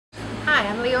Hi,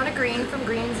 I'm Leona Green from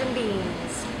Greens and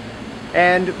Beans.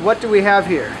 And what do we have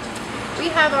here? We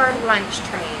have our lunch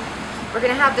train. We're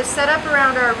going to have this set up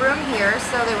around our room here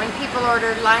so that when people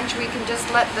order lunch we can just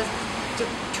let the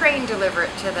train deliver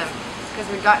it to them,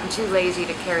 because we've gotten too lazy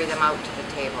to carry them out to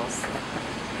the tables.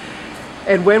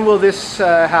 And when will this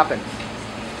happen?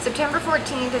 September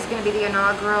 14th is going to be the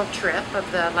inaugural trip of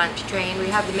the lunch train. We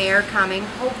have the mayor coming,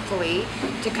 hopefully,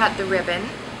 to cut the ribbon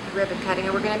cutting,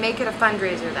 and we're going to make it a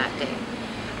fundraiser that day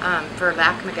for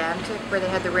Lac-Megantic, where they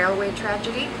had the railway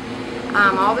tragedy.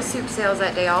 All the soup sales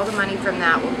that day, all the money from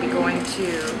that will be going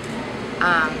to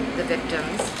the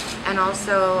victims, and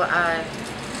also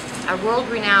a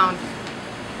world-renowned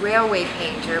railway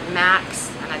painter,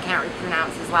 Max, and I can't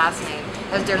pronounce his last name,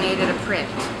 has donated a print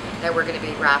that we're going to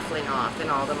be raffling off, and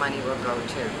all the money will go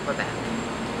to Quebec.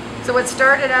 So what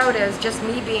started out as just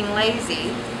me being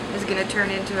lazy is going to turn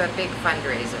into a big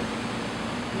fundraiser.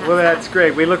 Well, that's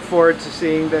great. We look forward to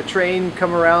seeing the train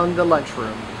come around the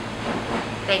lunchroom.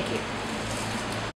 Thank you.